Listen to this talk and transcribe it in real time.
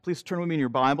Please turn with me in your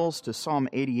Bibles to Psalm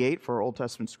 88 for our Old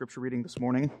Testament scripture reading this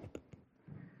morning.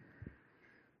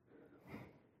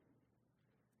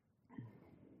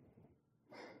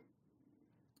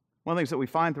 One of the things that we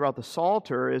find throughout the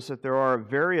Psalter is that there are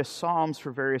various psalms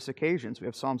for various occasions. We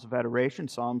have psalms of adoration,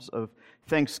 psalms of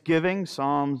thanksgiving,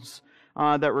 psalms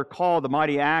that recall the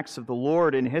mighty acts of the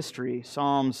Lord in history,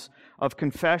 psalms of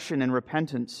confession and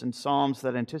repentance, and psalms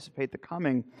that anticipate the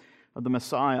coming of the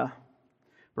Messiah.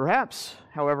 Perhaps,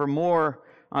 however, more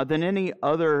than any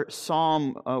other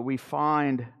psalm we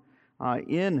find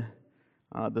in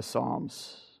the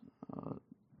Psalms,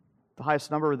 the highest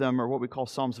number of them are what we call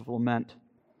psalms of lament.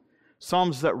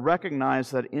 Psalms that recognize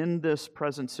that in this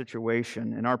present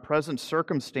situation, in our present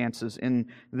circumstances in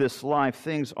this life,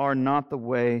 things are not the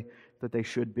way that they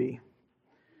should be.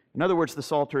 In other words, the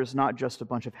Psalter is not just a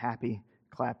bunch of happy,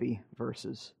 clappy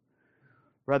verses.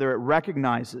 Rather, it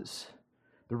recognizes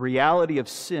the reality of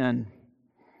sin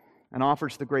and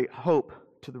offers the great hope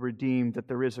to the redeemed that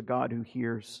there is a God who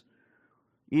hears,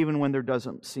 even when there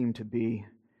doesn't seem to be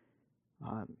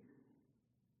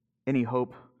any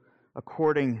hope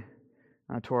according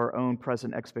to our own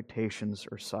present expectations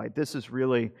or sight. This is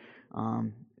really,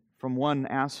 from one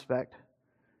aspect,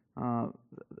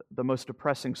 the most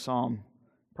depressing psalm,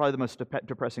 probably the most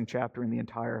depressing chapter in the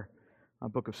entire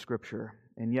book of Scripture.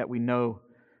 And yet we know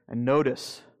and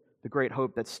notice the great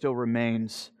hope that still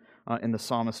remains in the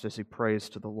psalmist as he prays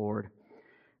to the Lord.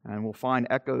 And we'll find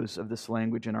echoes of this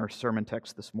language in our sermon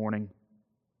text this morning.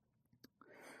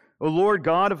 O Lord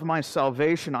God of my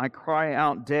salvation, I cry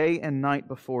out day and night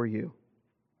before you.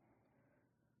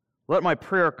 Let my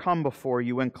prayer come before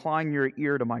you. Incline your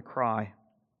ear to my cry.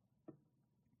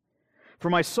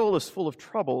 For my soul is full of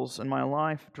troubles, and my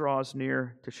life draws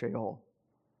near to Sheol,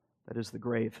 that is the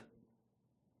grave.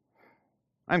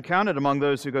 I am counted among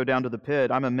those who go down to the pit.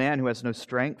 I'm a man who has no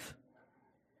strength.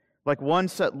 Like one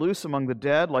set loose among the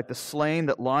dead, like the slain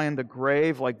that lie in the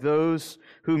grave, like those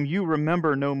whom you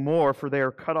remember no more, for they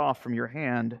are cut off from your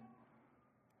hand.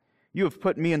 You have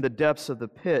put me in the depths of the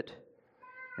pit,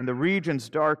 in the regions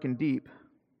dark and deep.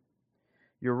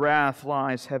 Your wrath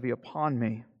lies heavy upon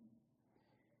me.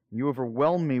 You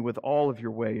overwhelm me with all of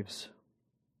your waves.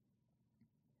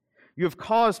 You have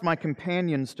caused my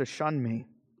companions to shun me.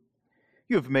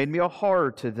 You have made me a horror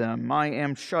to them. I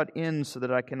am shut in so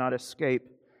that I cannot escape.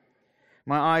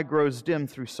 My eye grows dim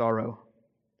through sorrow.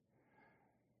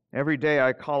 Every day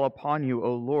I call upon you,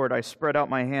 O Lord. I spread out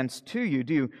my hands to you.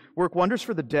 Do you work wonders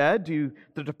for the dead? Do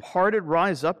the departed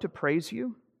rise up to praise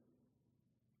you?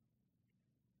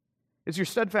 Is your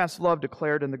steadfast love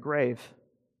declared in the grave,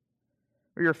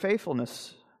 or your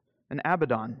faithfulness in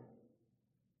Abaddon?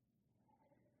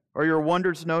 Are your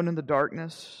wonders known in the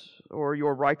darkness, or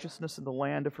your righteousness in the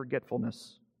land of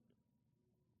forgetfulness?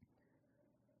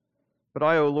 But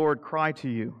I, O Lord, cry to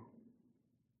you.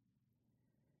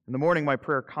 In the morning my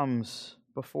prayer comes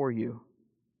before you.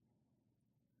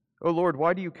 O Lord,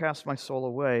 why do you cast my soul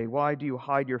away? Why do you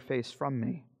hide your face from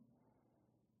me?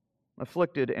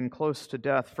 Afflicted and close to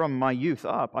death from my youth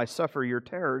up, I suffer your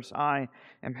terrors. I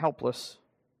am helpless.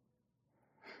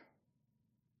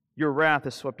 Your wrath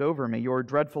is swept over me. Your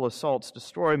dreadful assaults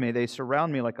destroy me. They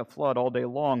surround me like a flood all day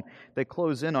long. They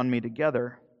close in on me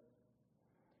together.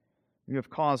 You have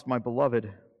caused my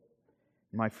beloved,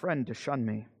 my friend, to shun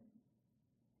me.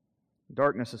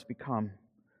 Darkness has become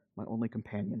my only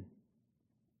companion.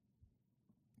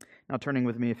 Now turning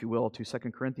with me, if you will, to 2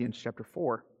 Corinthians chapter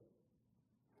 4.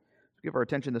 Let's give our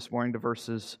attention this morning to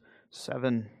verses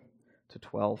 7 to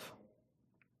 12.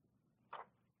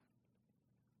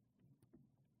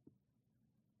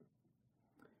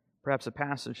 Perhaps a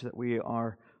passage that we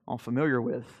are all familiar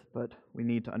with, but we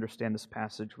need to understand this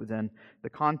passage within the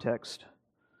context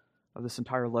of this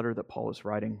entire letter that Paul is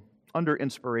writing, under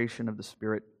inspiration of the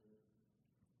Spirit.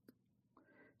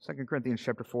 2 Corinthians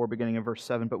chapter 4, beginning in verse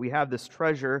 7, but we have this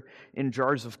treasure in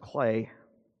jars of clay,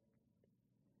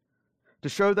 to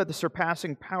show that the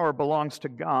surpassing power belongs to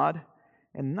God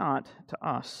and not to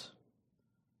us.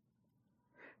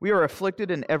 We are afflicted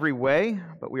in every way,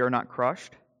 but we are not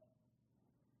crushed.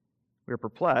 We are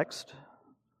perplexed,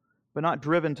 but not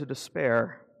driven to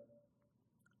despair.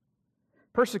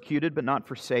 Persecuted, but not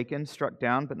forsaken. Struck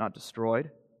down, but not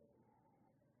destroyed.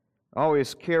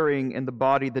 Always carrying in the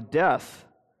body the death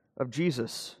of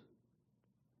Jesus,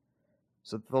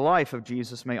 so that the life of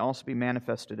Jesus may also be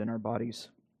manifested in our bodies.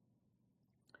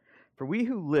 For we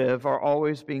who live are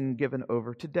always being given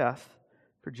over to death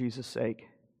for Jesus' sake,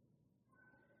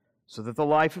 so that the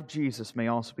life of Jesus may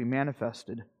also be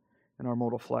manifested in our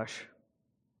mortal flesh.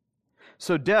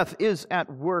 So death is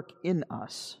at work in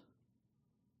us,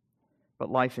 but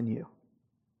life in you.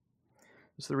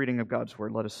 This is the reading of God's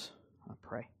Word. Let us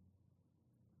pray.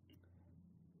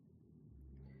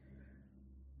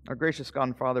 Our gracious God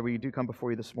and Father, we do come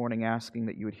before you this morning asking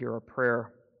that you would hear our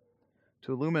prayer,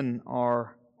 to illumine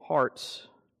our hearts,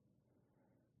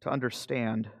 to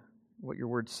understand what your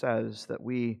Word says, that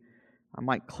we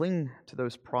might cling to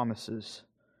those promises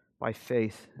by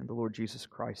faith in the Lord Jesus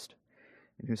Christ,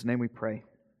 in whose name we pray.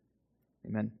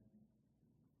 Amen.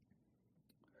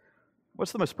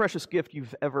 What's the most precious gift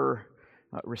you've ever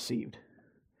received?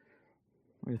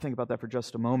 Let me think about that for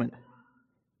just a moment,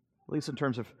 at least in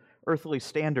terms of earthly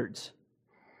standards.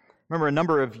 Remember a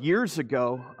number of years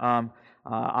ago,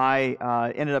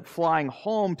 I ended up flying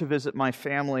home to visit my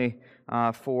family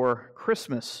for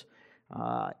Christmas.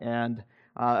 And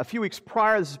a few weeks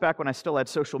prior, this is back when I still had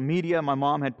social media, my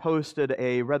mom had posted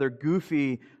a rather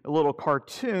goofy little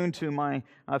cartoon to my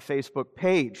Facebook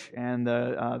page. And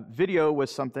the video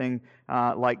was something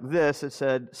like this. It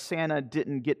said, "Santa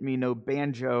didn't get me no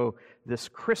banjo this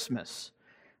Christmas."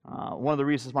 One of the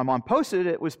reasons my mom posted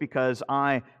it was because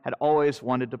I had always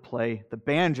wanted to play the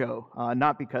banjo,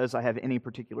 not because I have any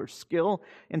particular skill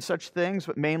in such things,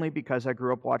 but mainly because I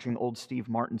grew up watching old Steve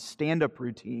Martin stand-up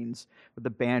routines with the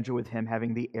banjo, with him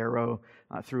having the arrow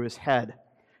through his head.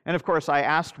 And of course, I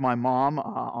asked my mom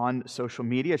on social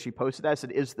media, she posted that, I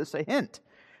said, "Is this a hint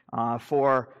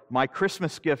for my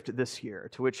Christmas gift this year?"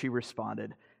 To which she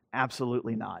responded,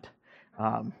 "Absolutely not."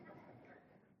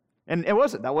 And it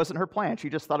wasn't. That wasn't her plan. She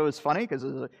just thought it was funny because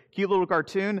it was a cute little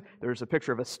cartoon. There's a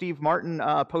picture of a Steve Martin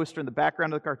poster in the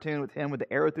background of the cartoon with him with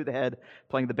the arrow through the head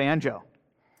playing the banjo.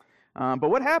 But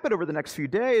what happened over the next few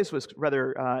days was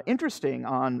rather interesting.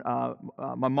 On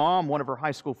my mom, one of her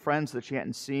high school friends that she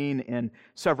hadn't seen in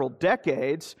several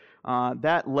decades,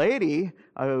 that lady,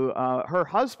 her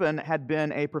husband had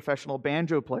been a professional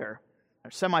banjo player,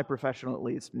 semi-professional at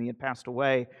least, and he had passed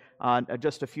away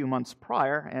just a few months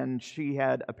prior, and she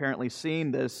had apparently seen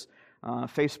this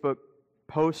Facebook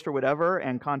post or whatever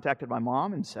and contacted my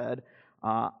mom and said,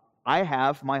 "I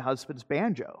have my husband's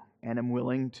banjo and am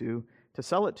willing to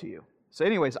sell it to you." So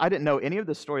anyways, I didn't know any of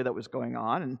the story that was going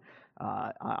on, and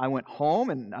I went home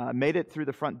and made it through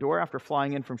the front door after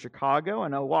flying in from Chicago,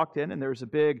 and I walked in, and there was a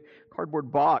big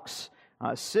cardboard box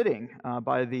sitting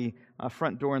by the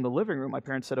front door in the living room. My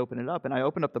parents said, "Open it up." And I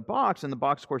opened up the box, and the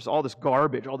box, of course, is all this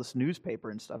garbage, all this newspaper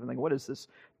and stuff. I'm thinking, what is this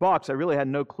box? I really had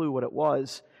no clue what it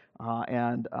was.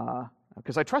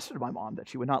 Because I trusted my mom that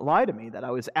she would not lie to me, that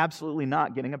I was absolutely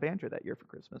not getting a banjo that year for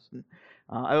Christmas. And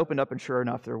I opened up, and sure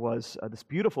enough, there was this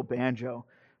beautiful banjo,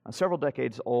 several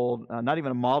decades old, not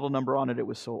even a model number on it. It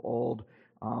was so old.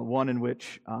 One in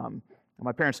which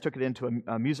my parents took it into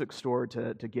a music store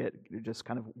to get just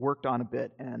kind of worked on a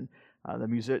bit, and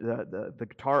the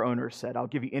guitar owner said, "I'll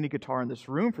give you any guitar in this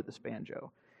room for this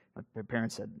banjo." My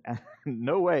parents said,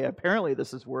 "No way, apparently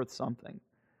this is worth something."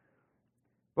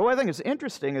 But what I think is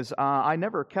interesting is I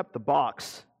never kept the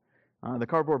box, the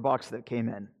cardboard box that came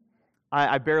in.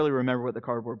 I barely remember what the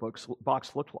cardboard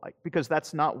box looked like, because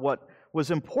that's not what was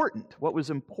important. What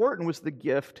was important was the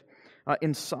gift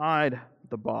inside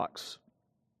the box.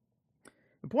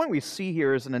 The point we see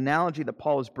here is an analogy that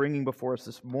Paul is bringing before us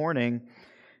this morning,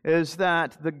 is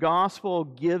that the gospel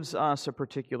gives us a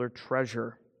particular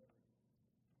treasure.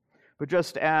 But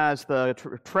just as the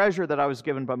treasure that I was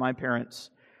given by my parents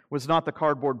was not the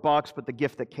cardboard box, but the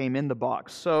gift that came in the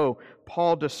box, so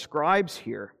Paul describes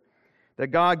here that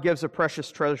God gives a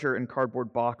precious treasure in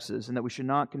cardboard boxes, and that we should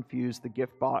not confuse the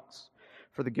gift box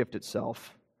for the gift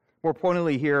itself. More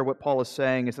pointedly here, what Paul is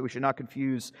saying is that we should not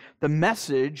confuse the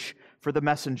message for the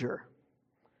messenger.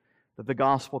 That the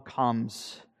gospel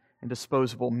comes in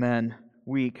disposable men,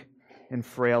 weak and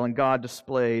frail, and God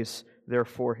displays,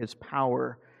 therefore, His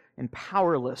power in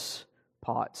powerless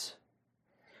pots.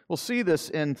 We'll see this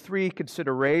in three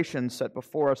considerations set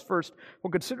before us. First,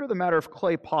 we'll consider the matter of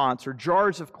clay pots, or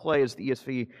jars of clay, as the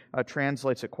ESV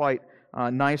translates it quite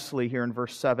nicely here in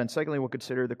verse 7. Secondly, we'll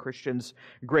consider the Christian's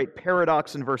great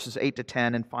paradox in verses 8 to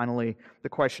 10. And finally, the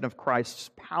question of Christ's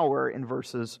power in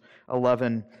verses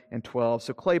 11 and 12.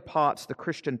 So clay pots, the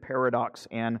Christian paradox,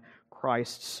 and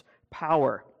Christ's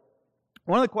power.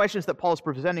 One of the questions that Paul is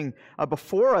presenting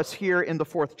before us here in the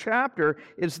 4th chapter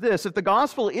is this: if the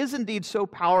gospel is indeed so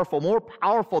powerful, more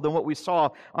powerful than what we saw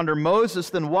under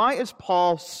Moses, then why is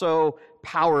Paul so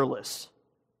powerless?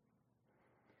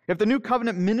 If the new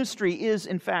covenant ministry is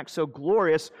in fact so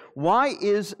glorious, why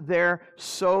is there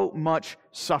so much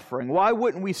suffering? Why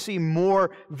wouldn't we see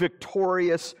more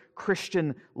victorious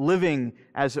Christian living,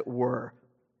 as it were?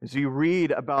 As you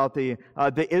read about the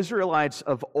Israelites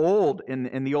of old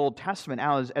in the Old Testament,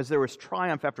 as there was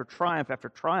triumph after triumph after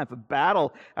triumph, of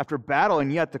battle after battle,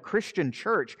 and yet the Christian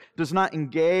church does not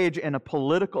engage in a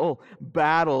political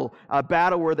battle, a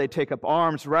battle where they take up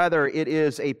arms. Rather, it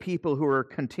is a people who are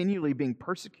continually being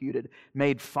persecuted,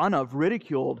 made fun of,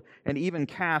 ridiculed, and even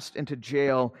cast into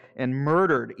jail and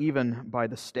murdered, even by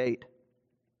the state.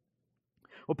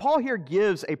 Well, Paul here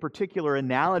gives a particular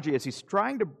analogy as he's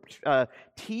trying to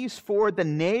tease forward the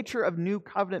nature of New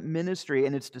Covenant ministry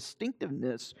and its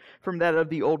distinctiveness from that of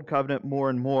the Old Covenant more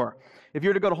and more. If you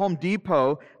were to go to Home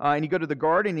Depot and you go to the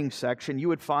gardening section, you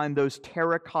would find those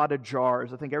terracotta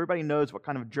jars. I think everybody knows what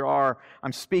kind of jar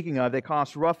I'm speaking of. They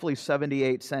cost roughly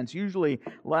 78 cents, usually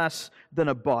less than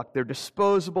 $1. They're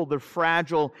disposable, they're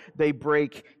fragile, they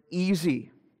break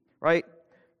easy, right?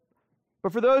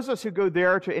 But for those of us who go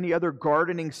there to any other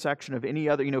gardening section of any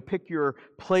other, pick your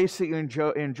place that you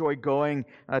enjoy going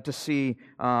to see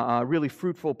really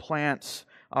fruitful plants,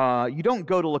 you don't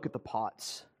go to look at the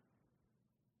pots.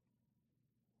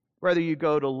 Rather, you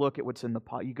go to look at what's in the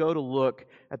pot. You go to look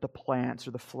at the plants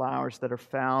or the flowers that are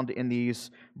found in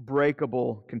these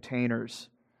breakable containers.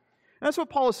 And that's what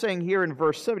Paul is saying here in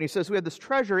verse 7. He says, we have this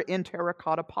treasure in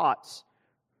terracotta pots.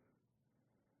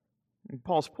 And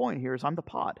Paul's point here is, I'm the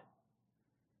pot.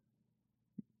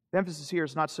 The emphasis here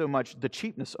is not so much the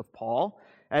cheapness of Paul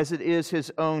as it is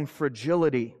his own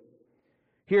fragility.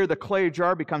 Here, the clay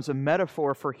jar becomes a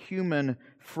metaphor for human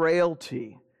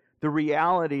frailty, the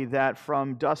reality that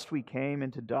from dust we came,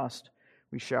 into dust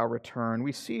we shall return.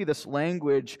 We see this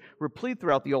language replete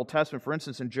throughout the Old Testament. For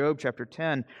instance, in Job chapter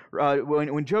 10,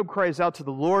 when Job cries out to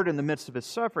the Lord in the midst of his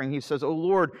suffering, he says, "O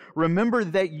Lord, remember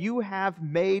that you have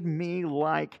made me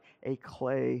like a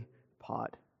clay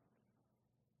pot."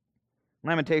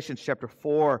 Lamentations chapter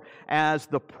 4, as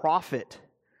the prophet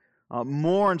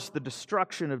mourns the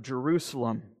destruction of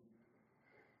Jerusalem,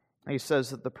 he says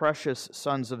that the precious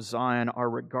sons of Zion are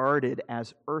regarded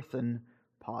as earthen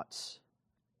pots,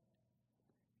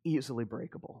 easily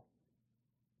breakable,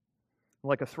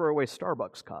 like a throwaway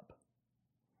Starbucks cup.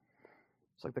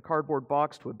 It's like the cardboard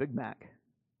box to a Big Mac.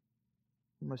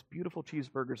 The most beautiful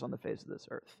cheeseburgers on the face of this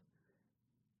earth.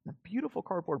 A beautiful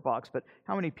cardboard box, but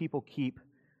how many people keep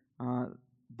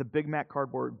the Big Mac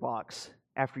cardboard box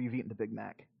after you've eaten the Big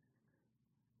Mac?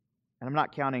 And I'm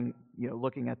not counting,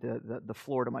 looking at the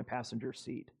floor to my passenger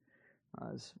seat,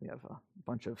 as we have a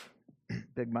bunch of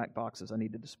Big Mac boxes I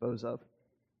need to dispose of.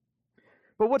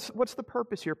 But what's the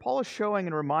purpose here? Paul is showing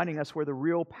and reminding us where the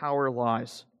real power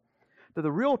lies. That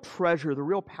the real treasure, the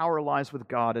real power lies with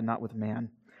God and not with man.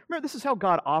 Remember, this is how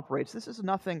God operates. This is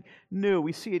nothing new.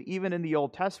 We see it even in the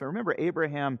Old Testament. Remember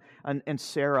Abraham and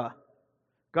Sarah.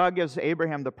 God gives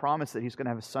Abraham the promise that he's going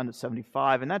to have a son at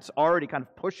 75, and that's already kind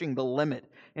of pushing the limit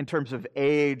in terms of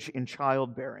age in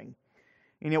childbearing.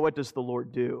 And yet what does the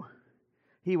Lord do?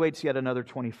 He waits yet another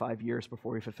 25 years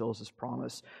before he fulfills his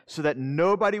promise, so that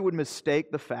nobody would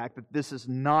mistake the fact that this is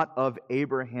not of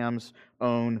Abraham's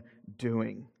own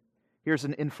doing. Here's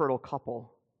an infertile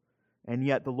couple, and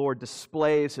yet the Lord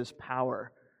displays his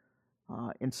power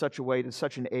in such a way to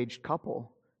such an aged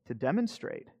couple to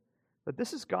demonstrate that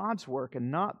this is God's work and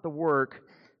not the work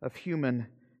of human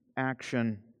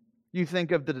action. You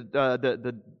think of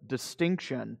the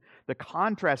distinction, the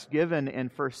contrast given in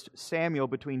 1 Samuel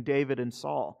between David and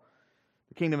Saul.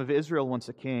 The kingdom of Israel wants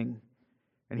a king,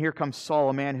 and here comes Saul,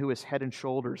 a man who is head and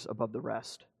shoulders above the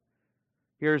rest.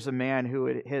 Here's a man who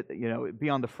would be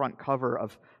on the front cover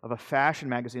of a fashion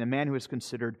magazine, a man who is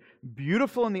considered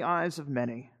beautiful in the eyes of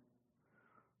many.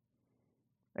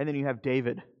 And then you have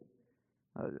David,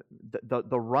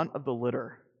 the runt of the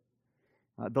litter,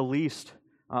 the least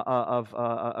of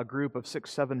a group of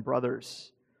 6, 7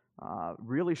 brothers,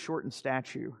 really short in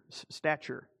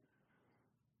stature.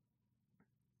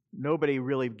 Nobody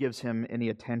really gives him any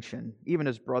attention. Even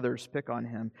his brothers pick on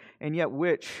him. And yet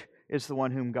which is the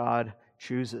one whom God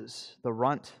chooses? The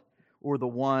runt or the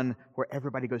one where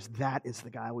everybody goes, that is the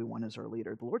guy we want as our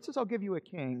leader? The Lord says, I'll give you a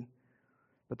king.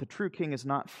 But the true king is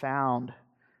not found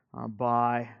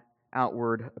by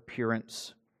outward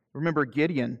appearance. Remember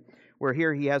Gideon, where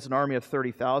here he has an army of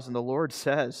 30,000. The Lord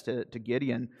says to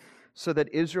Gideon, so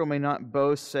that Israel may not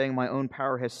boast, saying, my own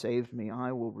power has saved me,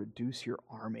 I will reduce your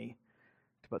army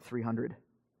to about 300.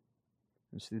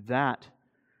 It's through that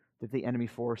the enemy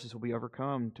forces will be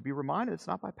overcome. To be reminded, it's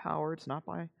not by power, it's not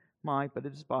by might, but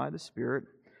it is by the Spirit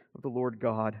of the Lord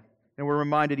God. And we're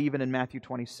reminded even in Matthew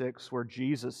 26, where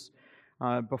Jesus,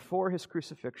 before his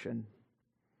crucifixion,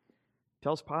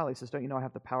 tells Pilate, he says, don't you know I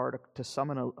have the power to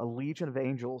summon a legion of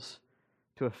angels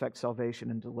to effect salvation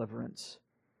and deliverance?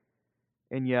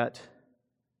 And yet,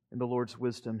 In the Lord's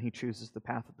wisdom, He chooses the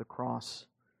path of the cross,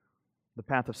 the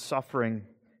path of suffering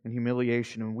and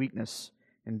humiliation and weakness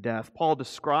and death. Paul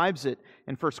describes it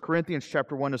in 1 Corinthians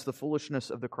chapter 1 as the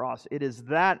foolishness of the cross. It is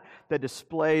that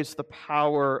displays the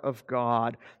power of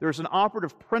God. There's an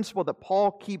operative principle that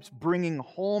Paul keeps bringing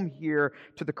home here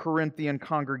to the Corinthian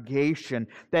congregation,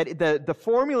 that the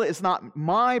formula is not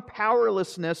my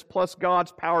powerlessness plus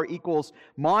God's power equals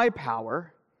my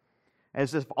power,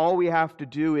 as if all we have to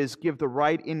do is give the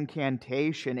right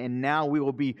incantation and now we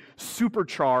will be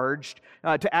supercharged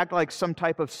to act like some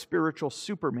type of spiritual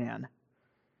Superman.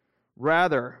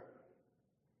 Rather,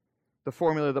 the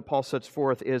formula that Paul sets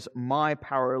forth is my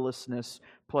powerlessness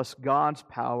plus God's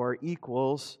power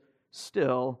equals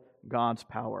still God's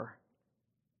power.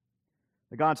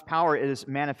 God's power is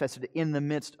manifested in the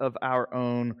midst of our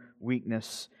own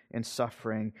weakness and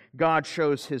suffering. God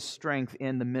shows His strength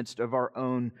in the midst of our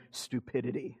own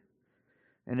stupidity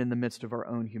and in the midst of our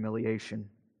own humiliation.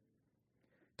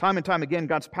 Time and time again,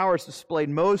 God's power is displayed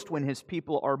most when His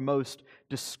people are most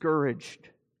discouraged.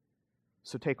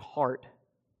 So take heart.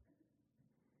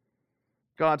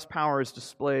 God's power is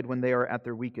displayed when they are at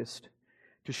their weakest,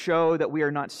 to show that we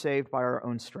are not saved by our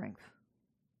own strength.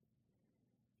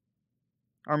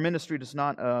 Our ministry does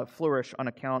not flourish on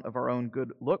account of our own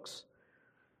good looks,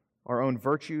 our own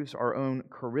virtues, our own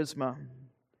charisma,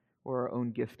 or our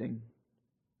own gifting.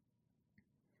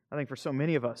 I think for so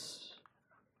many of us,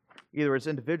 either as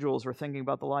individuals or thinking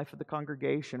about the life of the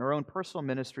congregation, our own personal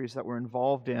ministries that we're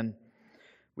involved in,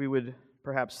 we would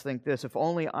perhaps think this: if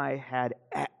only I had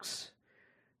X,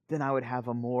 then I would have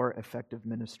a more effective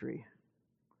ministry.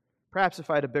 Perhaps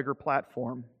if I had a bigger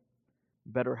platform,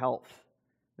 better health,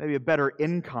 maybe a better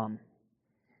income.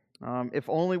 If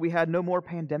only we had no more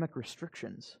pandemic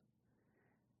restrictions,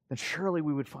 then surely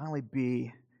we would finally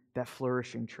be that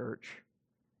flourishing church.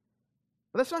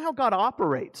 But that's not how God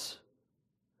operates.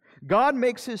 God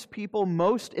makes His people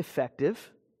most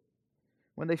effective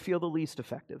when they feel the least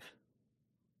effective.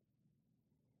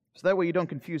 So that way you don't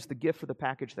confuse the gift for the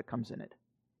package that comes in it.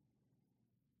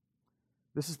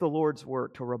 This is the Lord's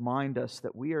work to remind us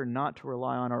that we are not to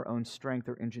rely on our own strength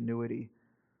or ingenuity.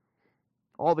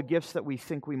 All the gifts that we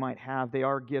think we might have, they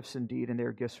are gifts indeed, and they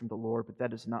are gifts from the Lord, but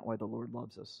that is not why the Lord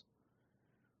loves us.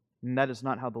 And that is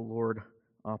not how the Lord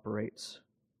operates.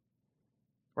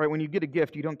 Right, when you get a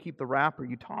gift, you don't keep the wrapper,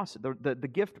 you toss it. The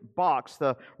gift box,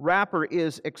 the wrapper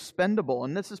is expendable.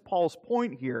 And this is Paul's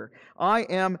point here. I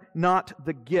am not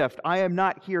the gift. I am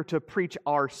not here to preach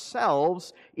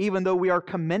ourselves, even though we are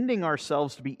commending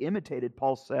ourselves to be imitated,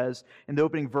 Paul says in the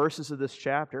opening verses of this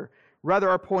chapter. Rather,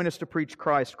 our point is to preach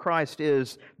Christ. Christ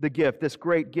is the gift, this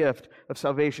great gift of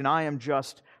salvation. I am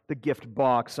just the gift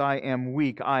box. I am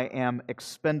weak. I am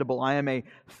expendable. I am a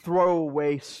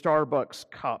throwaway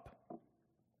Starbucks cup.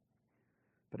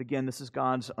 But again, this is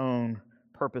God's own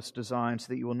purpose design, so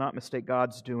that you will not mistake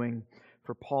God's doing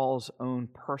for Paul's own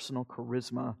personal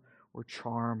charisma or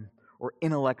charm or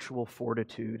intellectual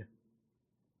fortitude.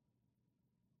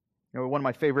 You know, one of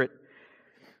my favorite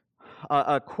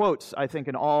quotes, I think,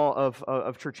 in all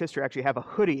of church history, actually have a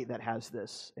hoodie that has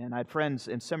this. And I had friends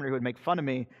in seminary who would make fun of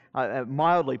me,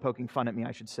 mildly poking fun at me,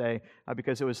 I should say,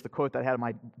 because it was the quote that I had on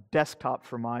my desktop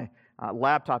for my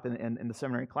laptop in the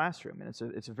seminary classroom. And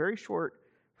it's a very short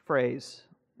phrase,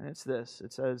 and it's this.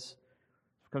 It says,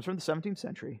 it comes from the 17th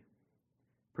century: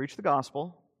 preach the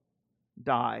gospel,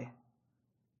 die,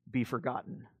 be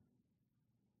forgotten.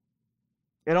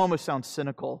 It almost sounds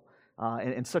cynical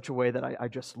in such a way that I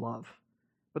just love.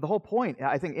 But the whole point,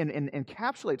 I think,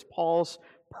 encapsulates Paul's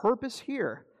purpose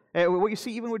here. What you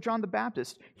see even with John the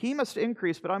Baptist: he must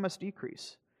increase, but I must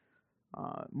decrease.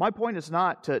 My point is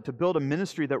not to build a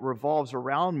ministry that revolves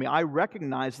around me. I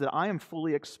recognize that I am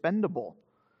fully expendable.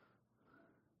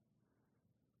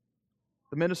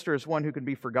 The minister is one who can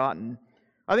be forgotten.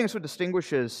 I think it's what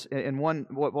distinguishes,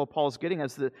 what Paul's getting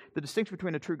as the distinction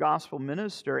between a true gospel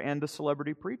minister and the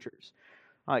celebrity preachers.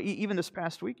 Even this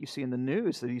past week, you see in the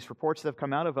news that these reports that have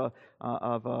come out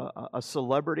of a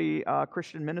celebrity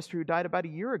Christian minister who died about a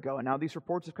year ago, and now these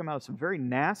reports have come out of some very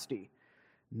nasty,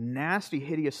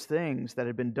 hideous things that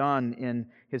had been done in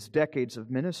his decades of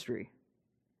ministry.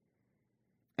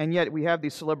 And yet we have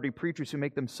these celebrity preachers who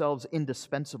make themselves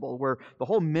indispensable, where the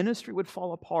whole ministry would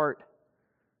fall apart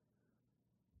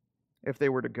if they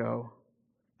were to go.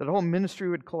 That the whole ministry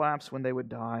would collapse when they would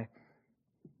die.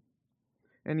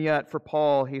 And yet for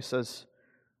Paul, he says,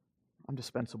 I'm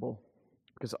dispensable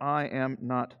because I am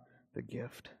not the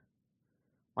gift.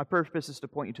 My purpose is to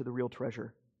point you to the real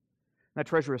treasure. That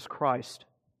treasure is Christ.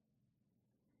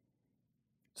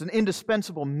 It's an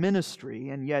indispensable ministry,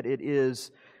 and yet it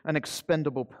is an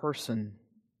expendable person.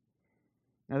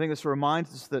 I think this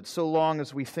reminds us that so long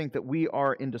as we think that we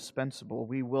are indispensable,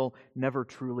 we will never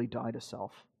truly die to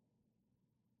self.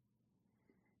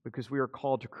 Because we are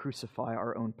called to crucify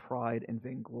our own pride and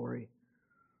vainglory.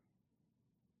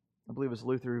 I believe it was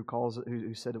Luther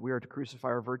who said that we are to crucify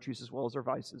our virtues as well as our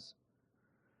vices.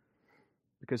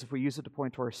 Because if we use it to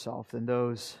point to ourselves, then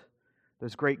those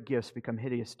great gifts become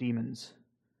hideous demons,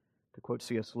 to quote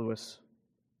C.S. Lewis.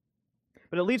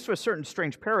 But it leads to a certain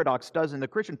strange paradox, doesn't it? The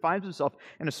Christian finds himself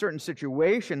in a certain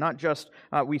situation, not just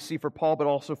we see for Paul, but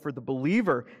also for the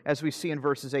believer, as we see in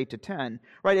verses 8 to 10.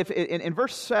 Right? In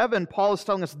verse 7, Paul is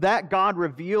telling us that God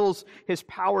reveals His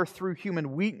power through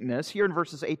human weakness. Here in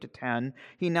verses 8 to 10,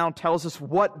 he now tells us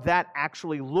what that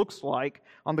actually looks like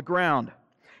on the ground.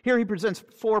 Here he presents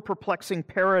four perplexing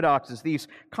paradoxes, these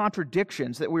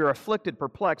contradictions that we are afflicted,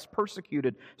 perplexed,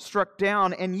 persecuted, struck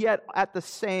down, and yet at the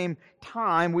same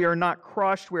time we are not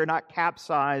crushed, we are not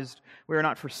capsized, we are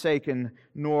not forsaken,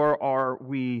 nor are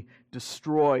we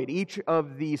destroyed. Each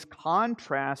of these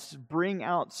contrasts bring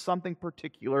out something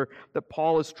particular that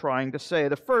Paul is trying to say.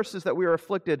 The first is that we are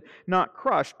afflicted, not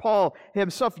crushed. Paul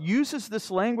himself uses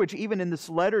this language even in this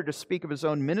letter to speak of his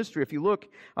own ministry. If you look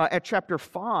at chapter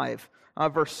 5,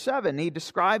 verse 7, he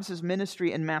describes his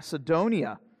ministry in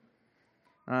Macedonia.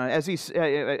 As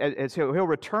he'll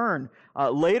return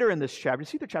later in this chapter,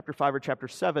 it's either chapter 5 or chapter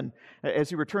 7, as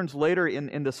he returns later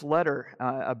in this letter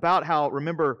about how,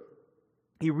 remember,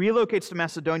 he relocates to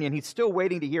Macedonia and he's still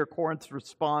waiting to hear Corinth's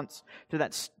response to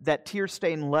that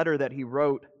tear-stained letter that he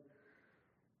wrote.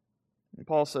 And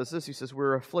Paul says this, he says,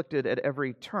 we're afflicted at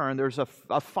every turn. There's a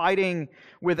fighting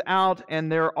without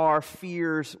and there are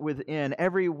fears within.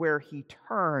 Everywhere he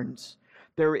turns,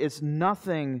 there is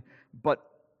nothing but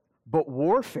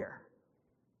warfare.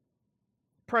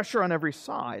 Pressure on every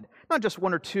side. Not just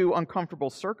one or two uncomfortable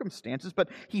circumstances, but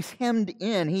he's hemmed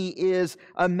in. He is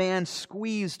a man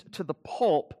squeezed to the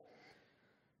pulp,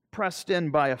 pressed in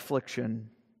by affliction.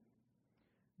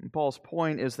 And Paul's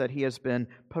point is that he has been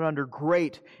put under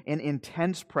great and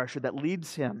intense pressure that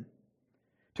leads him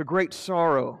to great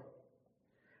sorrow.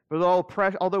 But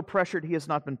although pressured, he has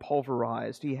not been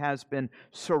pulverized. He has been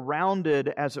surrounded,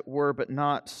 as it were, but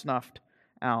not snuffed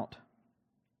out.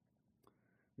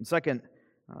 And second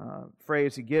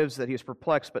phrase he gives, that he is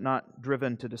perplexed but not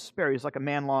driven to despair. He's like a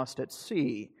man lost at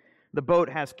sea. The boat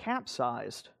has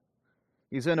capsized.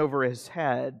 He's in over his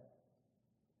head,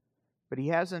 but he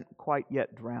hasn't quite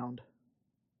yet drowned.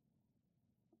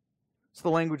 It's the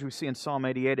language we see in Psalm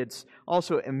 88. It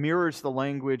mirrors the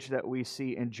language that we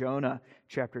see in Jonah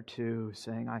chapter 2,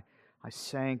 saying, I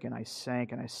sank and I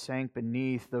sank and I sank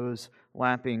beneath those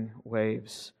lapping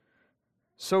waves.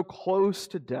 So close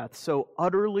to death, so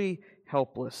utterly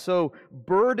helpless, so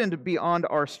burdened beyond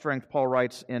our strength, Paul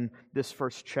writes in this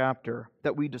first chapter,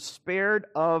 that we despaired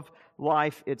of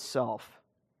life itself.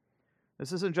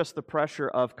 This isn't just the pressure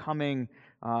of going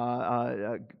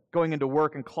into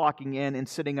work and clocking in and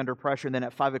sitting under pressure, and then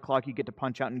at 5 o'clock you get to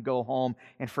punch out and go home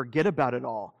and forget about it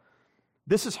all.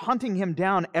 This is hunting him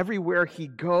down everywhere he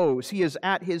goes. He is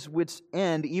at his wit's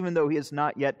end, even though he is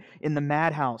not yet in the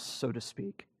madhouse, so to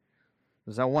speak.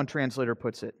 This is how one translator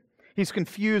puts it. He's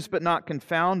confused but not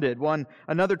confounded.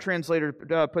 Another translator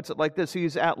puts it like this: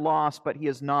 he's at loss, but he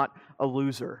is not a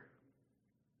loser.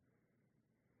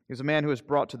 He's a man who is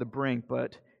brought to the brink,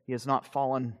 but he has not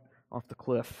fallen off the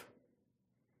cliff.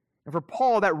 And for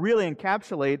Paul, that really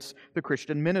encapsulates the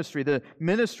Christian ministry, the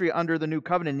ministry under the new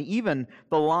covenant, and even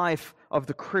the life of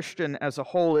the Christian as a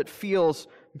whole. It feels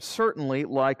certainly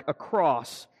like a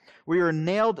cross. We are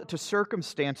nailed to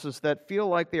circumstances that feel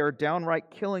like they are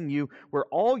downright killing you, where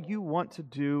all you want to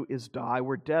do is die,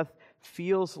 where death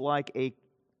feels like a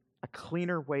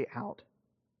cleaner way out.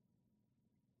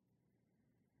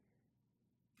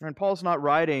 And Paul's not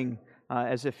writing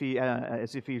as if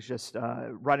he's just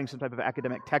writing some type of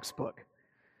academic textbook.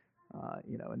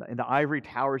 In the ivory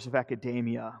towers of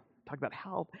academia, talk about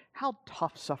how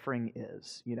tough suffering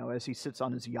is. As he sits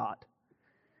on his yacht.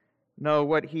 No,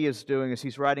 what he is doing is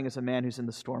he's writing as a man who's in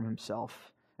the storm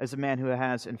himself, as a man who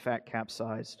has in fact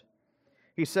capsized.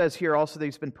 He says here also that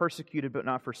he's been persecuted but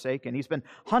not forsaken. He's been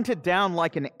hunted down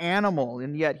like an animal,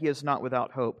 and yet he is not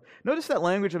without hope. Notice that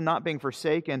language of not being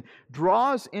forsaken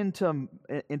draws into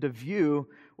view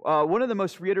one of the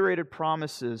most reiterated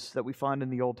promises that we find in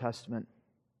the Old Testament.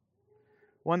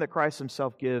 One that Christ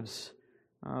himself gives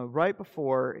right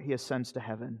before he ascends to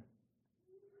heaven.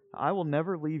 I will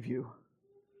never leave you,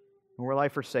 nor will I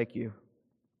forsake you.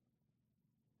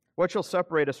 What shall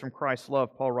separate us from Christ's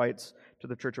love? Paul writes to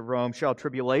the church of Rome. Shall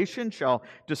tribulation, shall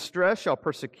distress, shall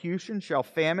persecution, shall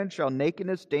famine, shall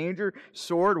nakedness, danger,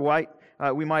 sword,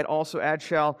 We might also add,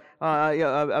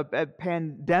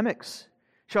 pandemics.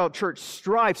 Shall church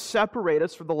strife separate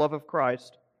us from the love of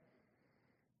Christ?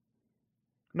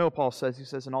 No, Paul says. He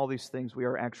says, in all these things we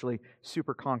are actually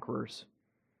super conquerors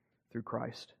through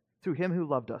Christ, through Him who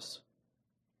loved us.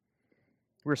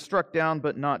 We're struck down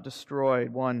but not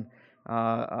destroyed. One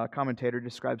commentator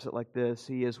describes it like this: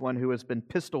 He is one who has been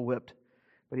pistol whipped,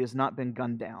 but he has not been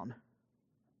gunned down.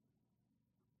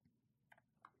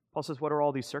 Paul says, what are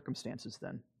all these circumstances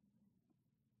then?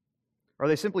 Are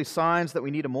they simply signs that we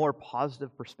need a more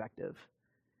positive perspective?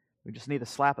 We just need to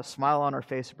slap a smile on our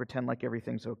face and pretend like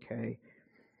everything's okay.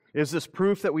 Is this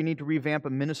proof that we need to revamp a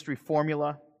ministry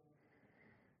formula?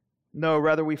 No,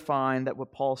 rather we find that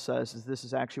what Paul says is this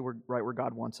is actually right where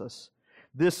God wants us.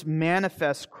 This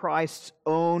manifests Christ's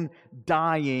own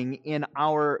dying in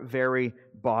our very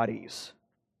bodies.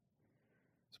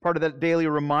 It's part of that daily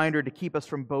reminder to keep us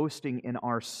from boasting in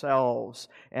ourselves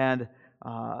and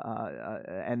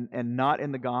not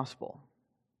in the gospel.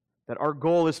 That our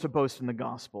goal is to boast in the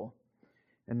gospel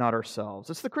and not ourselves.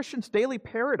 It's the Christian's daily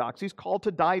paradox. He's called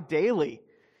to die daily.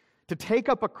 To take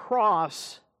up a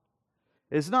cross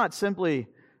is not simply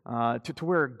to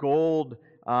wear a gold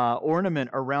ornament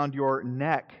around your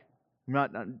neck. I'm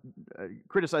not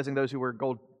criticizing those who wear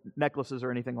gold necklaces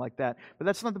or anything like that. But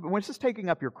that's not when it's just taking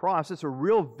up your cross, it's a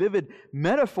real vivid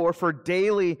metaphor for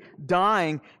daily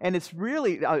dying. And it's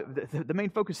really, the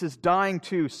main focus is dying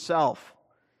to self.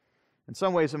 In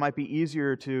some ways, it might be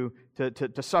easier to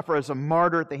suffer as a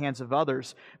martyr at the hands of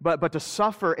others. But to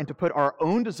suffer and to put our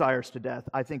own desires to death,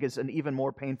 I think, is an even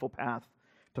more painful path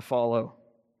to follow.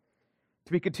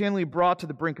 To be continually brought to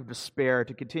the brink of despair,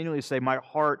 to continually say, my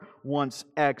heart wants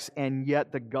X, and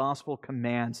yet the gospel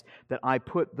commands that I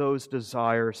put those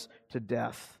desires to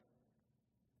death.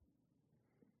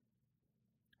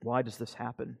 Why does this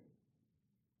happen?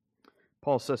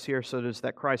 Paul says here, so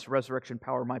that Christ's resurrection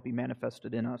power might be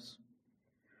manifested in us.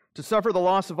 To suffer the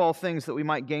loss of all things that we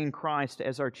might gain Christ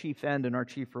as our chief end and our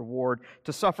chief reward.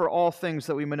 To suffer all things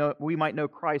that we might know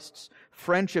Christ's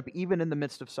friendship even in the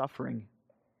midst of suffering.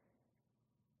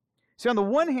 See, on the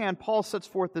one hand, Paul sets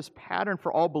forth this pattern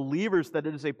for all believers that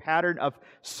it is a pattern of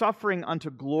suffering unto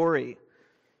glory.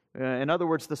 In other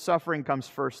words, the suffering comes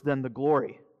first, then the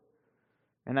glory.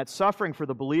 And that suffering for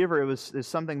the believer is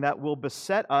something that will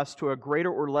beset us to a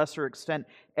greater or lesser extent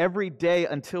every day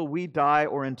until we die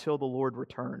or until the Lord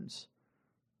returns.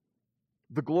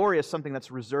 The glory is something that's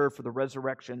reserved for the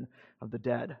resurrection of the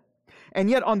dead. And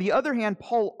yet, on the other hand,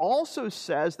 Paul also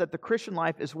says that the Christian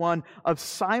life is one of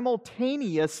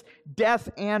simultaneous death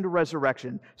and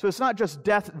resurrection. So it's not just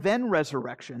death then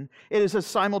resurrection. It is a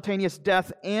simultaneous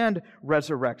death and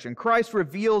resurrection. Christ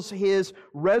reveals His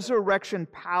resurrection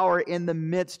power in the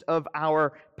midst of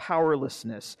our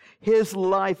powerlessness. His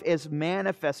life is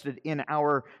manifested in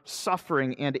our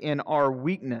suffering and in our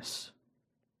weakness.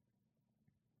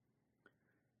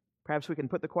 Perhaps we can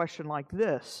put the question like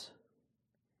this: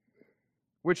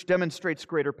 which demonstrates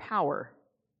greater power?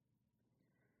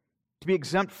 To be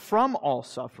exempt from all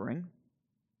suffering,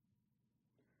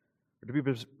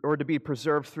 or to be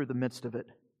preserved through the midst of it?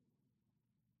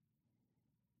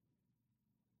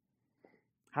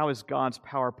 How is God's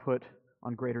power put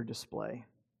on greater display?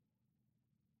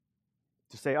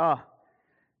 To say,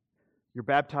 you're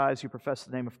baptized, you profess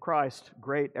the name of Christ,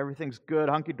 great, everything's good,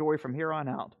 hunky-dory from here on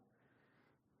out.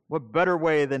 What better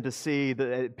way than to see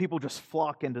that people just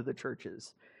flock into the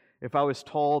churches? If I was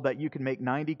told that you can make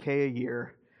 $90K a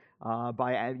year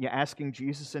by asking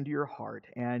Jesus into your heart,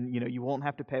 and you won't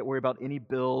have to worry about any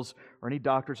bills or any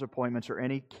doctor's appointments or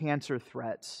any cancer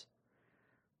threats.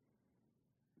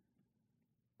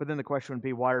 But then the question would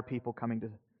be, why are people coming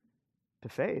to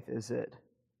faith? Is it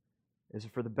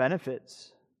for the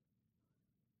benefits,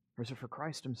 or is it for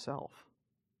Christ Himself?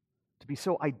 To be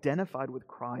so identified with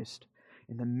Christ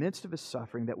in the midst of His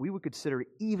suffering that we would consider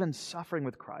even suffering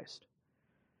with Christ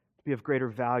to be of greater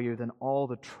value than all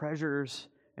the treasures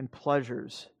and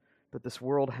pleasures that this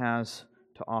world has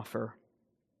to offer.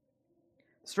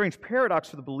 The strange paradox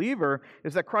for the believer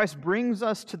is that Christ brings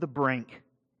us to the brink.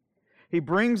 He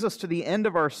brings us to the end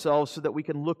of ourselves so that we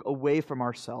can look away from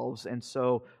ourselves and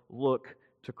so look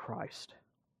to Christ.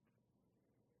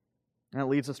 And it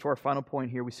leads us to our final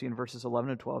point here we see in verses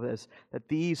 11 and 12 is that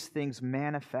these things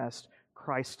manifest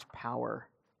Christ's power,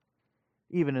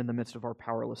 even in the midst of our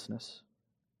powerlessness.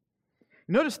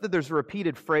 Notice that there's a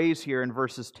repeated phrase here in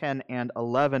verses 10 and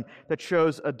 11 that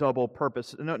shows a double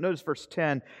purpose. Notice verse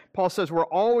 10. Paul says, we're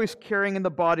always carrying in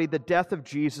the body the death of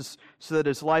Jesus so that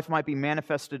His life might be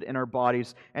manifested in our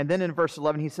bodies. And then in verse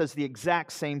 11, he says the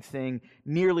exact same thing,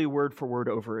 nearly word for word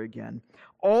over again.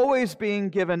 Always being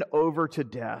given over to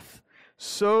death,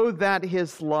 so that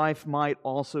his life might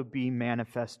also be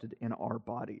manifested in our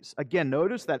bodies. Again,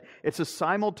 notice that it's a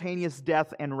simultaneous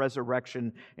death and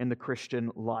resurrection in the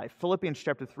Christian life. Philippians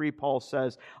chapter 3, Paul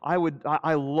says,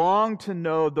 I long to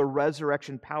know the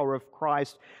resurrection power of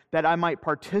Christ, that I might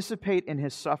participate in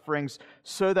his sufferings,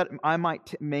 so that I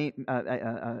might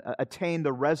attain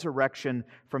the resurrection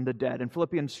from the dead. In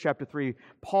Philippians chapter 3,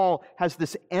 Paul has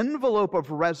this envelope of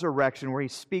resurrection where he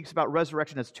speaks about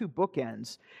resurrection as two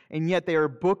bookends, and yet they are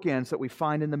bookends that we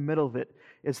find in the middle of it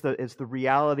is the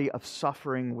reality of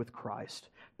suffering with Christ,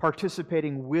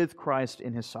 participating with Christ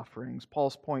in his sufferings.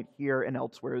 Paul's point here and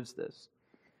elsewhere is this: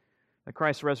 that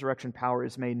Christ's resurrection power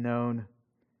is made known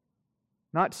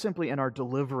not simply in our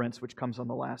deliverance, which comes on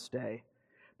the last day,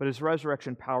 but his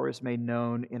resurrection power is made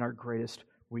known in our greatest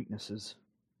weaknesses.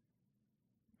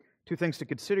 Two things to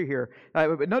consider here.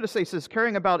 But notice he says,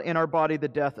 carrying about in our body the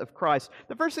death of Christ.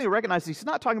 The first thing to recognize is he's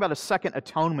not talking about a second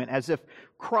atonement, as if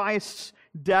Christ's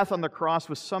death on the cross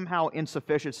was somehow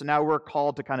insufficient, so now we're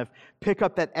called to kind of pick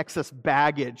up that excess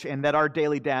baggage, and that our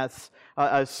daily deaths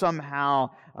somehow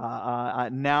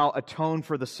now atone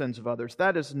for the sins of others.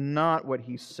 That is not what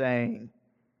he's saying.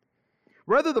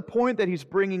 Rather, the point that he's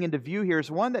bringing into view here is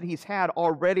one that he's had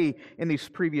already in these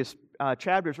previous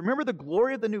chapters. Remember, the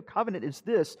glory of the new covenant is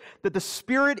this: that the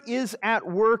Spirit is at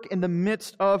work in the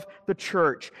midst of the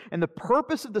church. And the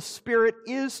purpose of the Spirit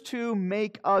is to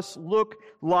make us look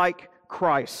like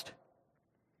Christ.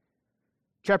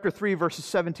 Chapter 3, verses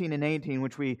 17 and 18,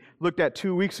 which we looked at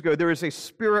 2 weeks ago, there is a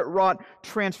Spirit-wrought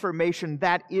transformation.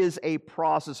 That is a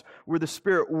process where the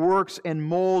Spirit works and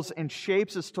molds and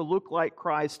shapes us to look like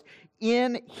Christ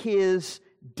in his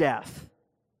death.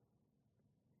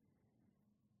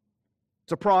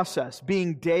 It's a process,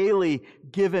 being daily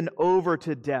given over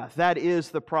to death. That is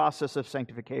the process of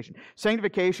sanctification.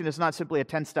 Sanctification is not simply a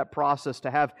 10-step process to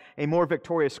have a more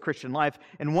victorious Christian life.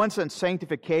 In one sense,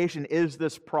 sanctification is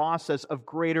this process of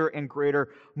greater and greater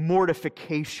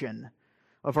mortification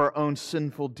of our own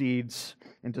sinful deeds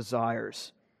and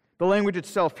desires. The language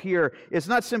itself here is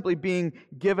not simply being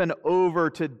given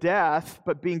over to death,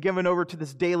 but being given over to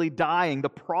this daily dying, the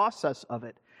process of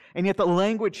it. And yet the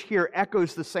language here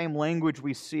echoes the same language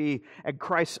we see at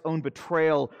Christ's own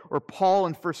betrayal, or Paul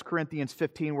in 1 Corinthians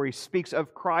 15, where he speaks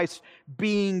of Christ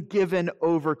being given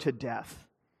over to death.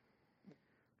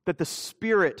 That the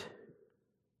Spirit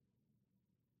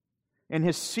and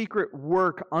his secret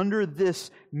work under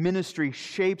this ministry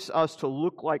shapes us to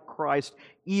look like Christ,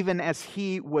 even as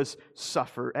he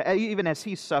suffered, even as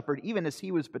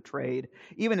he was betrayed,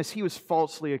 even as he was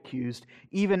falsely accused,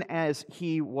 even as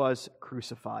he was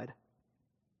crucified.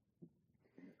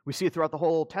 We see it throughout the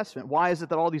whole Old Testament. Why is it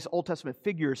that all these Old Testament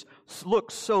figures look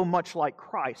so much like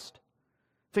Christ?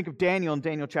 Think of Daniel in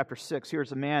Daniel chapter 6.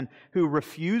 Here's a man who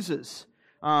refuses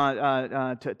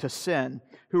to sin,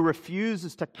 who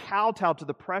refuses to kowtow to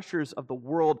the pressures of the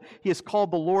world. He is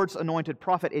called the Lord's anointed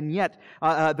prophet, and yet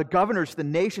the governors, the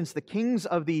nations, the kings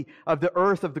of the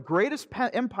earth, of the greatest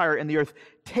empire in the earth,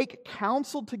 take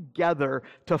counsel together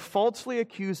to falsely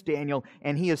accuse Daniel,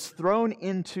 and he is thrown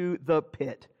into the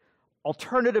pit.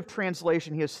 Alternative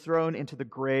translation, he is thrown into the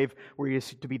grave where he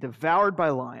is to be devoured by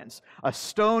lions. A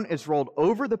stone is rolled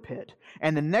over the pit,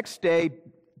 and the next day,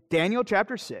 Daniel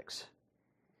chapter 6,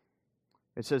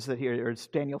 it says that here, it's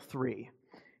Daniel 3,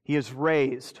 he is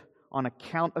raised on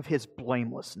account of his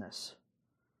blamelessness.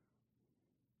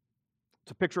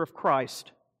 It's a picture of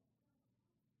Christ.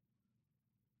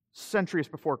 Centuries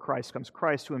before Christ comes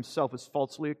Christ, who himself is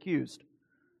falsely accused,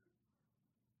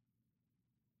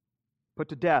 put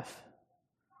to death,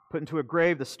 put into a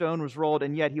grave, the stone was rolled,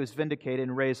 and yet he was vindicated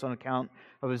and raised on account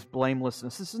of his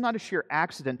blamelessness. This is not a sheer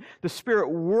accident. The Spirit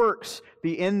works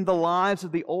in the lives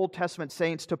of the Old Testament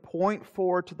saints to point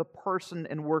forward to the person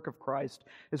and work of Christ,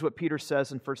 is what Peter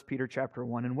says in 1 Peter chapter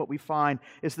 1. And what we find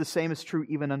is the same is true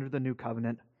even under the New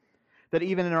Covenant. That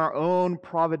even in our own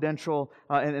providential,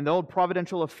 in the old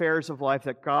providential affairs of life,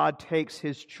 that God takes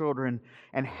his children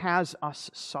and has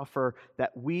us suffer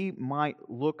that we might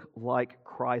look like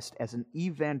Christ as an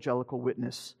evangelical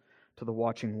witness to the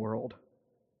watching world.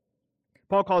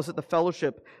 Paul calls it the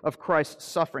fellowship of Christ's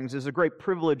sufferings. It is a great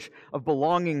privilege of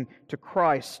belonging to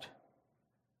Christ.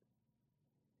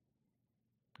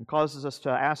 It causes us to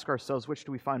ask ourselves, which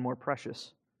do we find more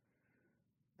precious?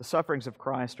 The sufferings of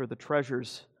Christ or the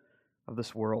treasures of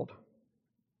this world?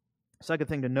 Second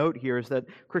thing to note here is that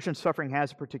Christian suffering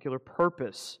has a particular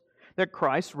purpose. That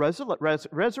Christ's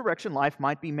resurrection life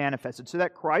might be manifested, so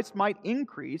that Christ might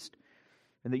increase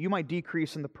and that you might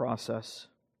decrease in the process,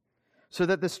 so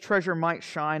that this treasure might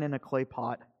shine in a clay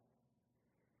pot.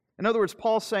 In other words,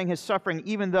 Paul's saying his suffering,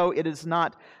 even though it is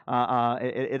not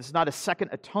a second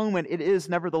atonement, it is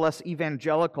nevertheless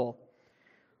evangelical.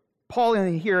 Paul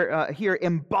here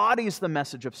embodies the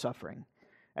message of suffering,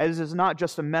 as it is not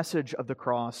just a message of the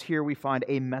cross. Here we find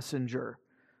a messenger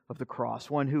of the cross,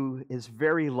 one who his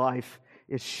very life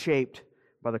is shaped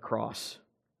by the cross.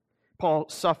 Paul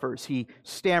suffers, he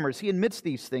stammers, he admits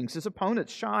these things. His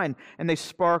opponents shine and they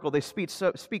sparkle, they speak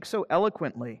so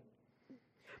eloquently.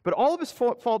 But all of these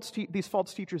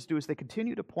false teachers do is they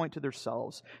continue to point to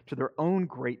themselves, to their own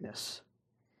greatness.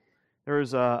 There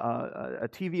was a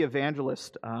TV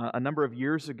evangelist a number of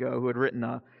years ago who had written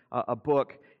a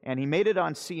book, and he made it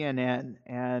on CNN,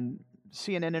 and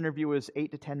CNN interview was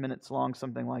 8 to 10 minutes long,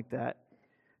 something like that.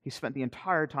 He spent the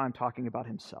entire time talking about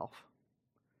himself.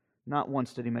 Not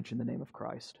once did he mention the name of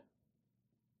Christ.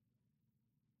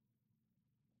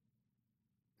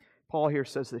 Paul here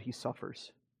says that he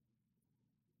suffers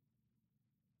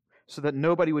so that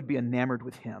nobody would be enamored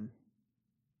with him,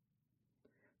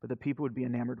 but that people would be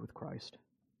enamored with Christ.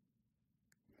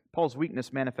 Paul's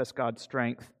weakness manifests God's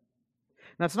strength.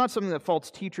 And that's not something that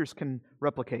false teachers can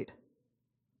replicate,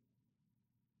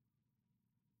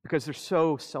 because they're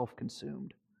so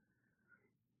self-consumed.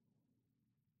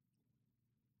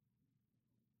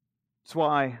 That's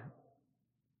why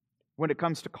when it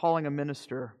comes to calling a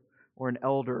minister or an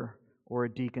elder or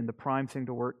a deacon, the prime thing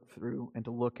to work through and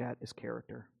to look at is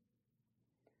character.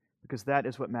 Because that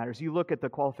is what matters. You look at the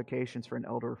qualifications for an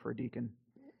elder or for a deacon.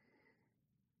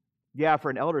 Yeah,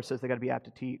 for an elder it says they got to be apt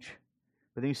to teach.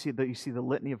 But then you see the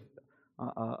litany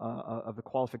of the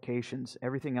qualifications.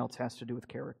 Everything else has to do with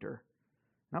character.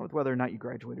 Not with whether or not you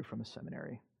graduated from a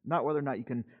seminary. Not whether or not you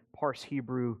can parse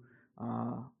Hebrew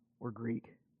or Greek.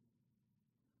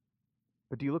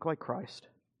 But do you look like Christ?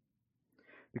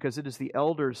 Because it is the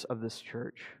elders of this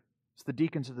church, it's the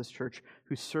deacons of this church,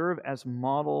 who serve as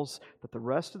models that the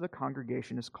rest of the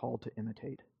congregation is called to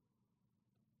imitate.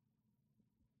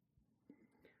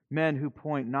 Men who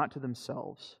point not to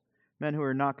themselves, men who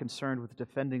are not concerned with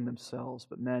defending themselves,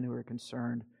 but men who are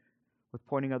concerned with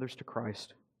pointing others to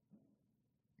Christ.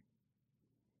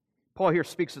 Paul here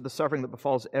speaks of the suffering that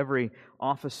befalls every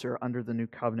officer under the new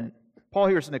covenant. Paul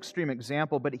here is an extreme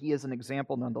example, but he is an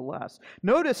example nonetheless.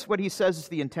 Notice what he says is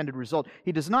the intended result.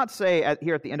 He does not say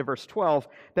here at the end of verse 12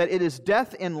 that it is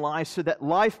death in life so that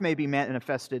life may be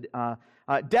manifested,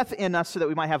 death in us so that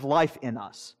we might have life in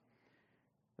us.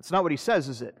 That's not what he says,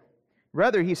 is it?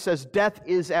 Rather, he says death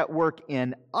is at work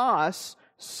in us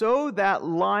so that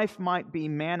life might be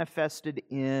manifested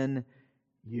in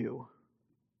you.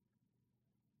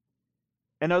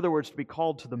 In other words, to be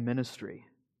called to the ministry,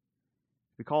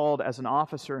 to be called as an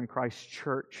officer in Christ's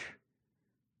church,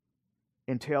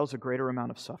 entails a greater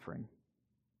amount of suffering.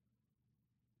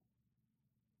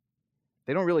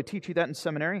 They don't really teach you that in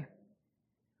seminary.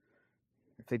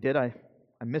 If they did, I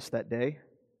missed that day.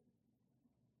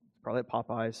 It's probably at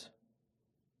Popeyes.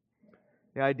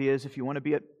 The idea is if you want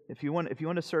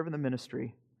to serve in the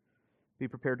ministry, be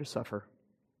prepared to suffer.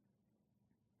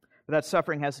 But that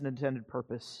suffering has an intended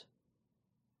purpose.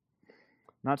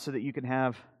 Not so that you can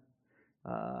have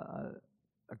a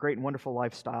great and wonderful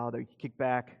lifestyle that you kick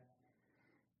back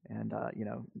and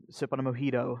sip on a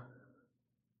mojito,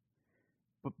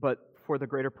 but for the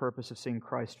greater purpose of seeing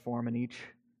Christ formed in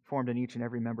each and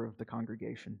every member of the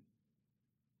congregation.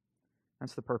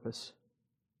 That's the purpose.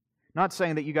 Not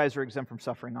saying that you guys are exempt from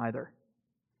suffering either.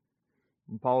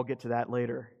 And Paul will get to that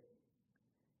later.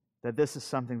 That this is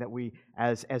something that we,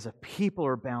 as a people,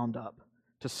 are bound up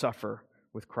to suffer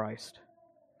with Christ.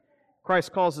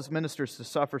 Christ calls his ministers to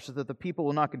suffer so that the people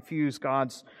will not confuse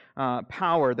God's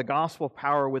power, the gospel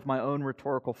power, with my own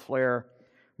rhetorical flair,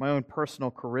 my own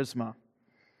personal charisma.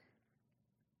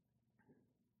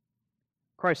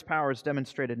 Christ's power is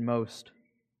demonstrated most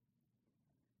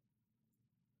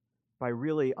by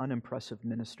really unimpressive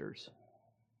ministers.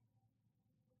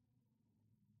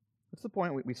 That's the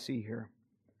point we see here.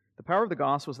 The power of the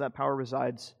gospel is that power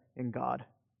resides in God.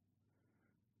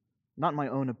 Not my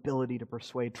own ability to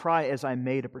persuade. Try as I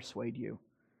may to persuade you.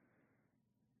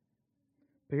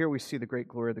 But here we see the great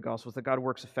glory of the gospel, is that God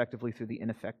works effectively through the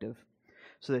ineffective,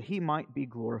 so that he might be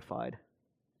glorified,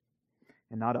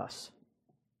 and not us.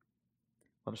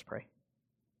 Let us pray.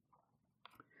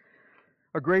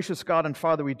 Our gracious God and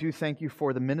Father, we do thank you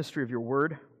for the ministry of your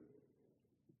word.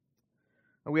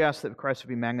 And we ask that Christ would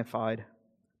be magnified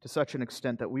to such an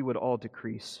extent that we would all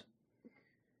decrease.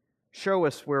 Show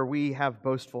us where we have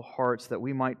boastful hearts, that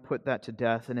we might put that to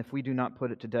death, and if we do not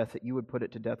put it to death, that you would put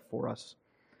it to death for us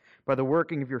by the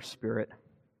working of your Spirit.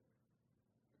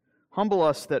 Humble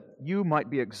us that you might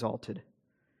be exalted,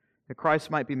 that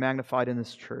Christ might be magnified in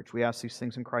this church. We ask these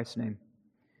things in Christ's name.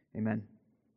 Amen.